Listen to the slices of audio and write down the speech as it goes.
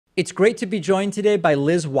It's great to be joined today by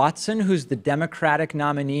Liz Watson, who's the Democratic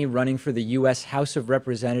nominee running for the U.S. House of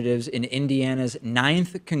Representatives in Indiana's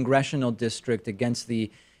 9th Congressional District against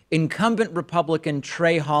the incumbent Republican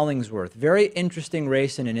Trey Hollingsworth. Very interesting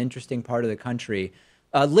race in an interesting part of the country.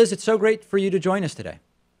 Liz, it's so great for you to join us today.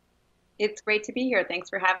 It's great to be here. Thanks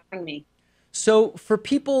for having me. So, for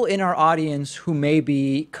people in our audience who may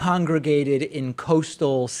be congregated in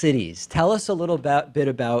coastal cities, tell us a little bit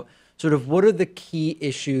about sort of what are the key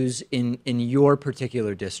issues in your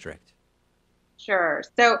particular district? Sure.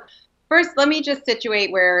 So, first, let me just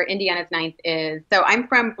situate where Indiana's ninth is. So, I'm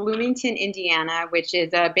from Bloomington, Indiana, which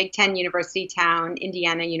is a Big Ten university town,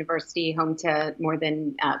 Indiana University, home to more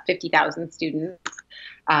than 50,000 students.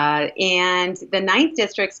 And the ninth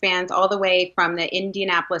district spans all the way from the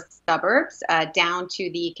Indianapolis suburbs down to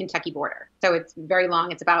the Kentucky border. So it's very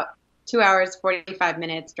long. It's about 2 hours, 45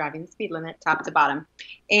 minutes, driving the speed limit, top to bottom.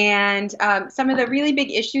 And some of the really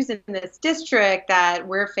big issues in this district that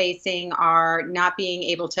we're facing are not being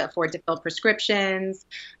able to afford to fill prescriptions,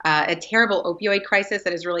 a terrible opioid crisis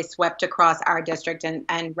that has really swept across our district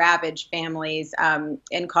and ravaged families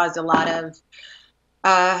and caused a lot of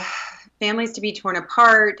uh, families to be torn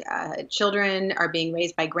apart. Children are being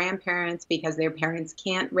raised by grandparents because their parents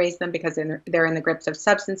can't raise them because they're in the grips of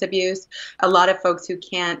substance abuse. A lot of folks who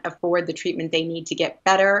can't afford the treatment they need to get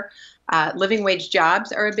better. Living wage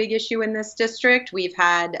jobs are a big issue in this district. We've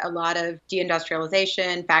had a lot of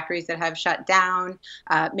deindustrialization, factories that have shut down,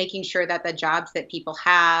 making sure that the jobs that people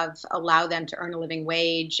have allow them to earn a living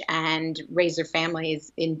wage and raise their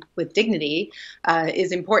families with dignity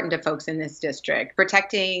is important to folks in this district.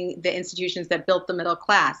 Protecting the institutions that built the middle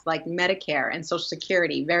class, like Medicare and Social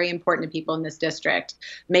Security, very important to people in this district.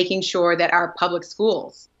 Making sure that our public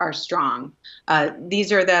schools are strong.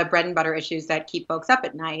 These are the bread and butter issues that keep folks up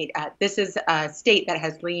at night. This is a state that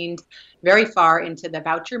has leaned very far into the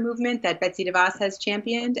voucher movement that Betsy DeVos has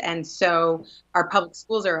championed. And so our public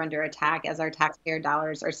schools are under attack as our taxpayer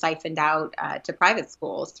dollars are siphoned out to private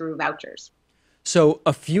schools through vouchers. So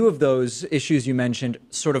a few of those issues you mentioned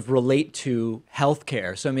sort of relate to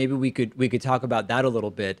healthcare. So maybe we could talk about that a little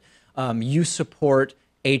bit. You support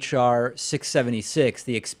HR 676,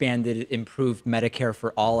 the expanded Improved Medicare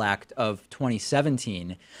for All Act of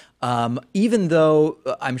 2017. Even though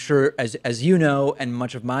I'm sure, as you know, and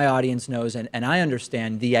much of my audience knows, and I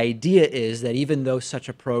understand, the idea is that even though such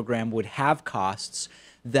a program would have costs,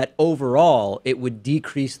 that overall it would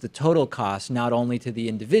decrease the total cost, not only to the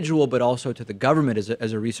individual, but also to the government,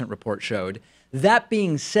 as a recent report showed. That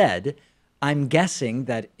being said, I'm guessing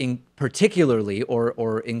that in particularly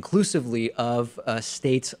or inclusively of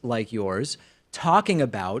states like yours, talking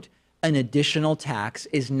about an additional tax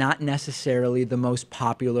is not necessarily the most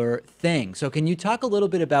popular thing. So can you talk a little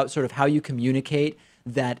bit about sort of how you communicate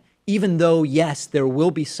that even though, yes, there will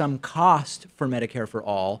be some cost for Medicare for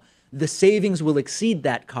all, the savings will exceed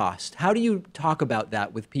that cost? How do you talk about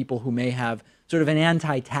that with people who may have sort of an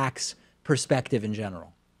anti-tax perspective in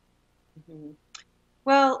general? Mhm.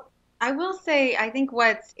 Well, I will say, I think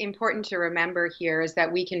what's important to remember here is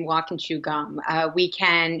that we can walk and chew gum. We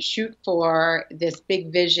can shoot for this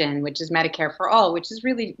big vision, which is Medicare for all, which is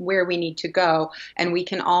really where we need to go. And we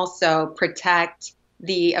can also protect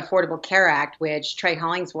the Affordable Care Act, which Trey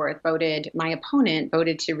Hollingsworth voted, my opponent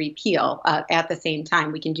voted to repeal at the same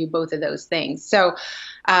time. We can do both of those things. So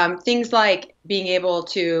things like being able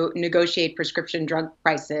to negotiate prescription drug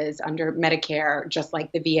prices under Medicare, just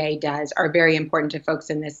like the VA does, are very important to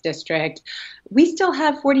folks in this district. We still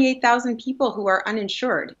have 48,000 people who are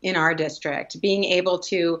uninsured in our district. Being able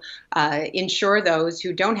to insure those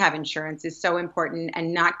who don't have insurance is so important,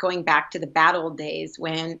 and not going back to the bad old days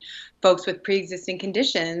when folks with pre-existing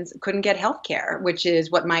conditions couldn't get health care, which is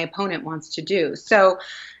what my opponent wants to do. So,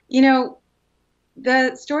 you know,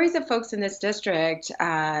 the stories of folks in this district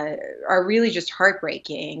are really just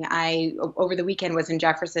heartbreaking. I, over the weekend, was in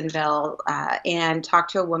Jeffersonville and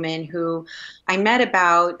talked to a woman who I met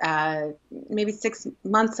about maybe 6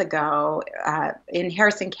 months ago in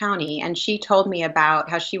Harrison County, and she told me about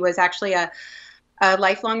how she was actually a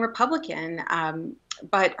lifelong Republican.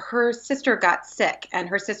 But her sister got sick, and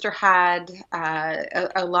her sister had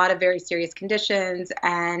a lot of very serious conditions,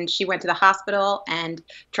 and she went to the hospital and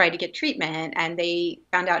tried to get treatment, and they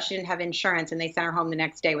found out she didn't have insurance, and they sent her home the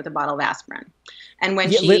next day with a bottle of aspirin. And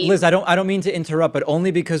when Yeah, she Liz, I don't mean to interrupt, but only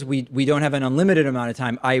because we don't have an unlimited amount of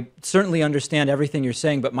time. I certainly understand everything you're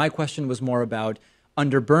saying, but my question was more about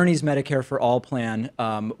under Bernie's Medicare for All plan,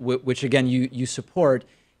 which again you support.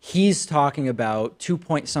 He's talking about 2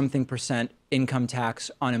 point something percent income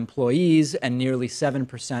tax on employees and nearly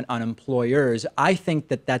 7% on employers. I think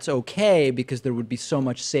that that's okay because there would be so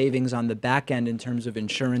much savings on the back end in terms of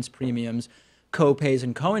insurance premiums, co-pays,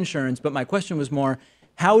 and co-insurance. But my question was more,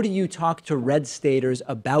 how do you talk to red staters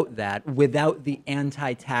about that without the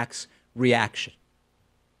anti-tax reaction?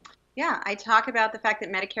 Yeah, I talk about the fact that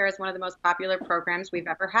Medicare is one of the most popular programs we've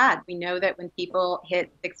ever had. We know that when people hit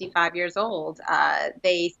 65 years old,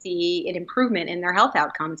 they see an improvement in their health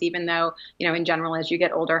outcomes, even though, in general, as you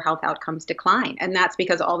get older, health outcomes decline. And that's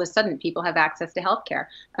because all of a sudden people have access to health care.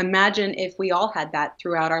 Imagine if we all had that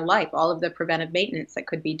throughout our life, all of the preventive maintenance that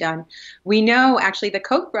could be done. We know actually the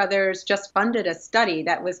Koch brothers just funded a study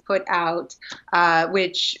that was put out,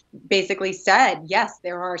 which basically said, yes,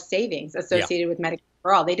 there are savings associated with Medicare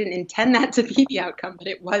for all. They didn't intend that to be the outcome, but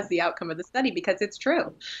it was the outcome of the study because it's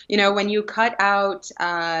true. When you cut out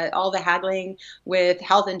all the haggling with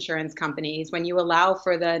health insurance companies, when you allow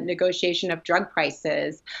for the negotiation of drug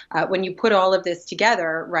prices, when you put all of this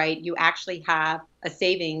together, right, you actually have a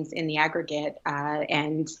savings in the aggregate,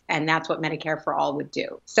 and that's what Medicare for all would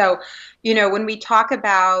do. So, when we talk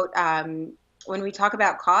about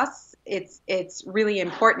costs, it's really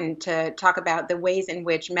important to talk about the ways in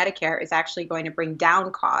which Medicare is actually going to bring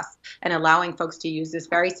down costs and allowing folks to use this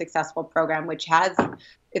very successful program, which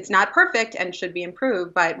it's not perfect and should be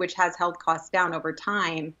improved, but which has held costs down over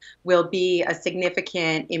time, will be a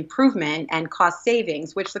significant improvement and cost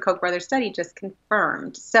savings, which the Koch brothers study just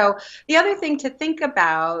confirmed. So the other thing to think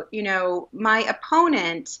about, my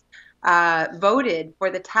opponent voted for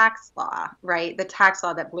the tax law, right? The tax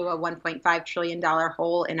law that blew a $1.5 trillion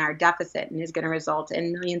hole in our deficit and is going to result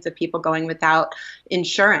in millions of people going without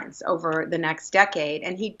insurance over the next decade.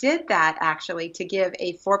 And he did that actually to give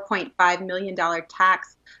a $4.5 million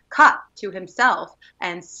tax cut to himself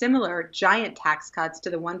and similar giant tax cuts to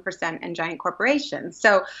the 1% and giant corporations.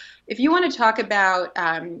 So if you want to talk about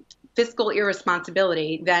fiscal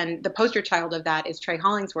irresponsibility, then the poster child of that is Trey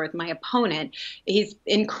Hollingsworth, my opponent. He's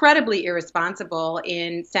incredibly irresponsible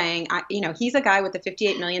in saying, he's a guy with a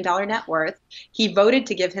 $58 million net worth. He voted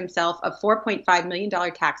to give himself a $4.5 million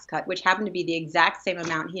tax cut, which happened to be the exact same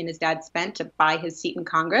amount he and his dad spent to buy his seat in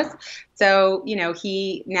Congress. So,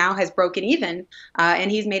 he now has broken even, and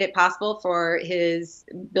he's made it possible for his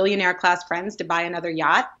billionaire class friends to buy another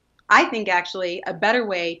yacht. I think actually a better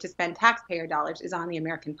way to spend taxpayer dollars is on the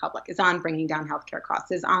American public, is on bringing down healthcare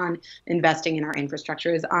costs, is on investing in our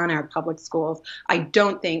infrastructure, is on our public schools. I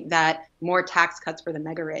don't think that more tax cuts for the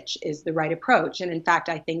mega rich is the right approach. And in fact,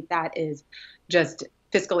 I think that is just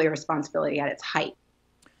fiscal irresponsibility at its height.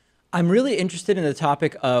 I'm really interested in the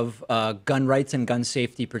topic of gun rights and gun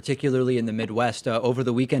safety, particularly in the Midwest. Over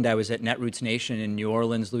the weekend, I was at Netroots Nation in New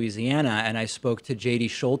Orleans, Louisiana, and I spoke to J.D.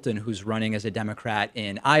 Scholten, who's running as a Democrat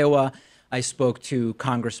in Iowa. I spoke to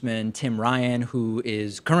Congressman Tim Ryan, who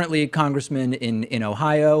is currently a congressman in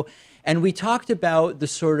Ohio. And we talked about the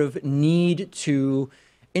sort of need to,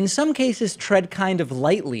 in some cases, tread kind of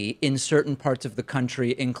lightly in certain parts of the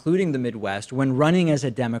country, including the Midwest, when running as a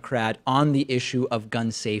Democrat on the issue of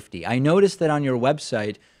gun safety. I noticed that on your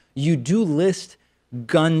website, you do list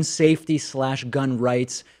gun safety / gun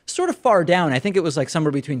rights sort of far down. I think it was like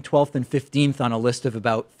somewhere between 12th and 15th on a list of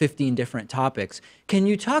about 15 different topics. Can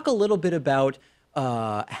you talk a little bit about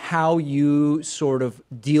how you sort of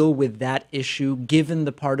deal with that issue, given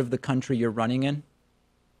the part of the country you're running in?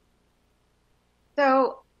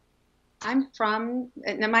 So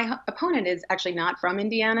my opponent is actually not from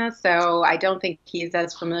Indiana, so I don't think he's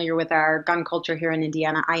as familiar with our gun culture here in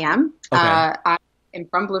Indiana. I am. Okay. I am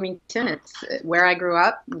from Bloomington. It's where I grew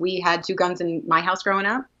up. We had 2 guns in my house growing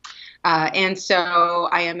up. And so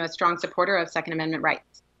I am a strong supporter of Second Amendment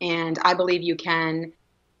rights. And I believe you can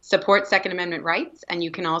support Second Amendment rights, and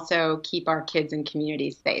you can also keep our kids and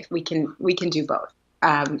communities safe. We can do both.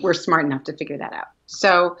 We're smart enough to figure that out.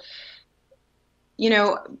 So,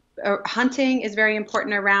 hunting is very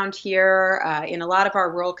important around here. In a lot of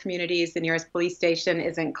our rural communities, the nearest police station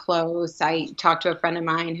isn't close. I talked to a friend of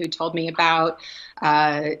mine who told me about,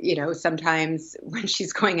 sometimes when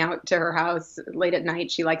she's going out to her house late at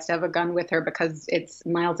night, she likes to have a gun with her because it's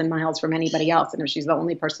miles and miles from anybody else, and if she's the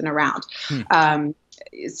only person around.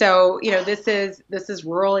 So, this is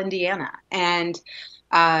rural Indiana, and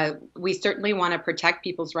we certainly want to protect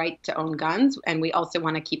people's right to own guns, and we also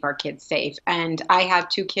want to keep our kids safe. And I have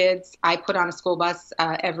 2 kids. I put on a school bus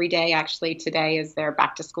every day. Actually, today is their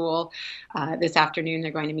back to school. This afternoon,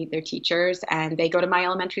 they're going to meet their teachers, and they go to my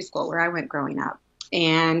elementary school where I went growing up.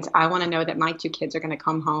 And I want to know that my 2 kids are going to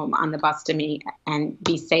come home on the bus to me and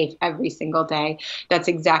be safe every single day. That's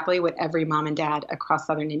exactly what every mom and dad across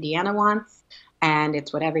Southern Indiana wants. and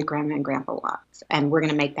it's what every grandma and grandpa wants, and we're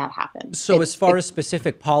going to make that happen. So as far as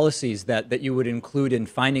specific policies that you would include in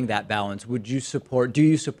finding that balance, do you support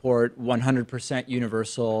 100%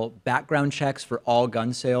 universal background checks for all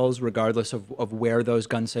gun sales, regardless of where those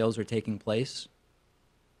gun sales are taking place?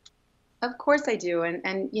 Of course I do.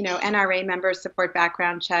 And you know, NRA members support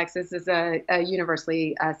background checks. This is a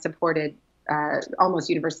universally supported, almost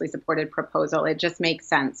universally supported proposal. It just makes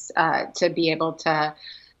sense to be able to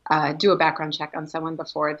do a background check on someone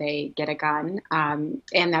before they get a gun. And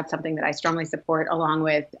that's something that I strongly support, along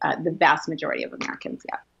with the vast majority of Americans.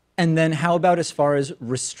 Yeah. And then how about as far as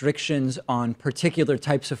restrictions on particular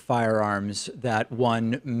types of firearms that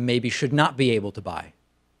one maybe should not be able to buy?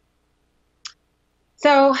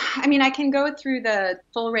 So, I mean, I can go through the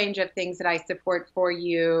full range of things that I support for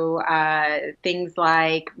you. Things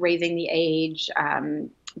like raising the age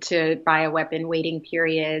to buy a weapon, waiting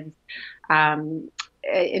periods.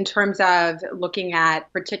 In terms of looking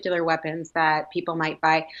at particular weapons that people might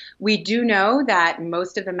buy, we do know that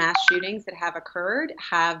most of the mass shootings that have occurred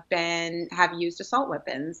have used assault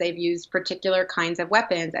weapons. They've used particular kinds of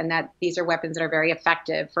weapons, and that these are weapons that are very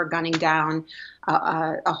effective for gunning down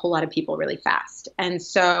a whole lot of people really fast. And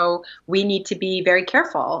so we need to be very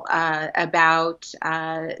careful about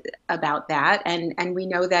that. And we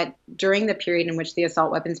know that during the period in which the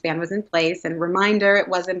assault weapons ban was in place, and reminder, it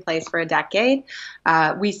was in place for a decade,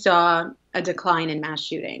 we saw a decline in mass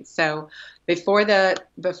shootings. So before the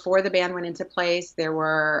ban went into place, there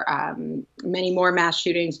were many more mass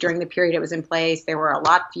shootings. During the period it was in place, there were a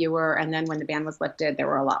lot fewer. And then when the ban was lifted, there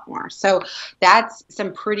were a lot more. So that's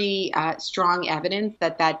some pretty strong evidence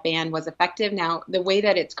that that ban was effective. Now, the way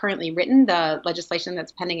that it's currently written, the legislation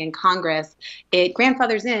that's pending in Congress, it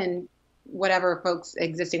grandfathers in whatever folks'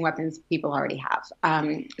 existing weapons people already have.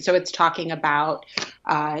 So it's talking about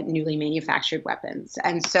newly manufactured weapons.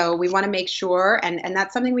 And so we want to make sure, and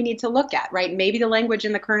that's something we need to look at, right? Maybe the language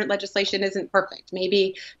in the current legislation isn't perfect.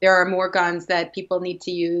 Maybe there are more guns that people need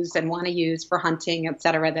to use and want to use for hunting, et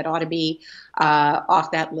cetera, that ought to be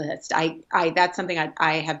off that list. That's something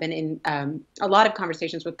I have been in a lot of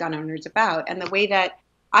conversations with gun owners about. And the way that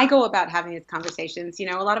I go about having these conversations, you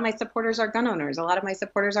know, a lot of my supporters are gun owners. A lot of my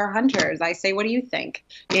supporters are hunters. I say, what do you think?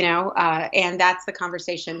 You know, and that's the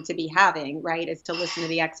conversation to be having, right, is to listen to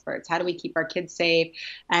the experts. How do we keep our kids safe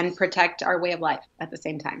and protect our way of life at the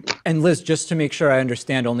same time? And Liz, just to make sure I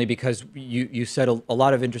understand, only because you said a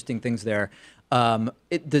lot of interesting things there,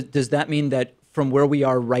 does that mean that from where we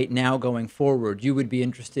are right now going forward, you would be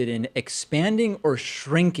interested in expanding or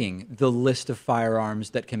shrinking the list of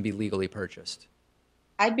firearms that can be legally purchased?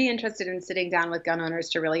 I'd be interested in sitting down with gun owners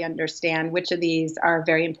to really understand which of these are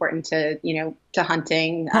very important to, you know, to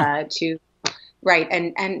hunting, right,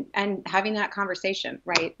 and having that conversation,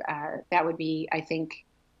 right? That would be, I think,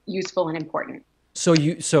 useful and important. So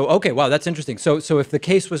okay, wow, that's interesting. So if the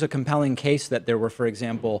case was a compelling case that there were, for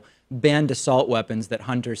example, banned assault weapons that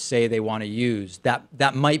hunters say they want to use,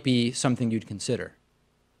 that might be something you'd consider.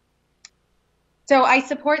 So I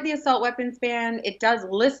support the assault weapons ban. It does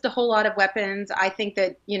list a whole lot of weapons. I think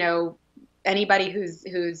that, you know, anybody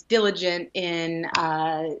who's diligent in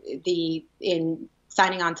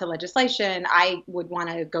signing on to legislation, I would want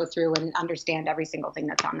to go through and understand every single thing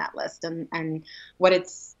that's on that list and what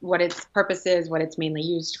its purpose is, what it's mainly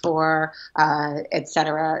used for, et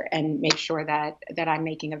cetera, and make sure that I'm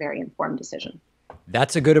making a very informed decision.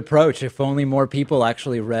 That's a good approach. If only more people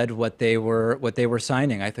actually read what they were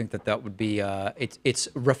signing, I think that would be. It's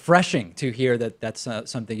refreshing to hear that that's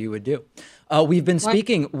something you would do. We've been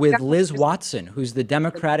speaking with Liz Watson, who's the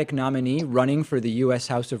Democratic nominee running for the U.S.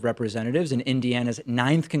 House of Representatives in Indiana's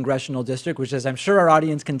 9th congressional district, which, as I'm sure our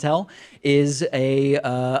audience can tell, is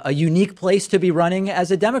a unique place to be running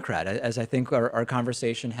as a Democrat, as I think our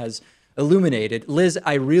conversation has illuminated. Liz,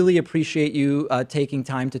 I really appreciate you taking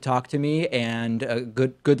time to talk to me, and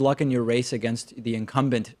good luck in your race against the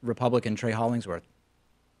incumbent Republican, Trey Hollingsworth.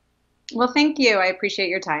 Well, thank you. I appreciate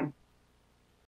your time.